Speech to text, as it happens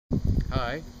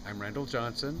Hi, I'm Randell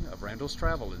Johnson of Randell's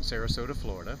Travel in Sarasota,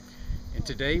 Florida, and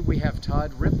today we have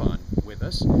Todd Rippon with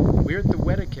us. We're at the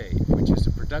WETA Cave, which is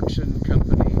a production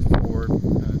company for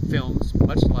films,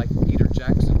 much like Peter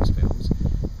Jackson's films,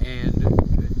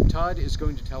 and Todd is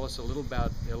going to tell us a little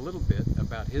bit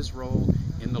about his role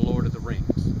in The Lord of the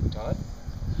Rings. Todd?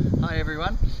 Hi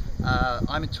everyone,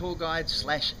 I'm a tour guide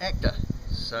slash actor,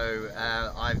 so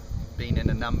I've been in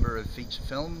a number of feature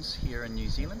films here in New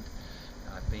Zealand.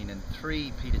 I've been in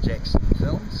 3 Peter Jackson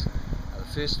films. The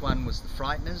first one was The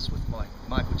Frighteners with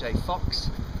Michael J. Fox,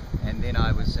 and then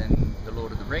I was in The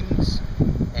Lord of the Rings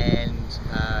and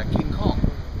King Kong.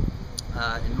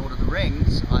 In Lord of the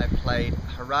Rings I played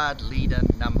Harad leader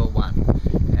number 1,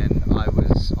 and I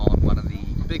was on one of the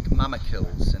big mama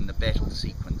kills in the battle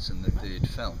sequence in the 3rd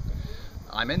film.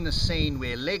 I'm in the scene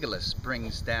where Legolas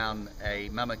brings down a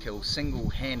mama kill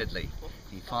single-handedly.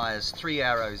 He fires 3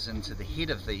 arrows into the head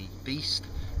of the beast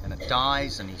and it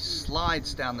dies, and he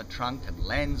slides down the trunk and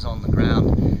lands on the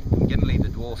ground, and Gimli the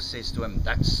dwarf says to him,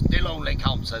 "That still only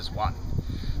counts as 1.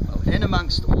 Well, in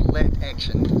amongst all that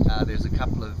action there's a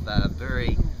couple of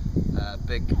very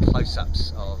big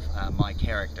close-ups of my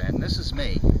character, and this is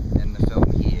me in the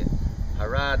film here,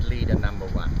 Harad leader number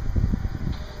 1.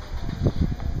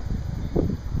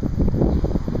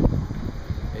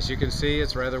 As you can see,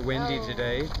 it's rather windy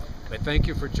today, but thank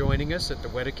you for joining us at the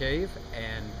WETA Cave,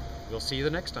 and we'll see you the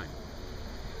next time.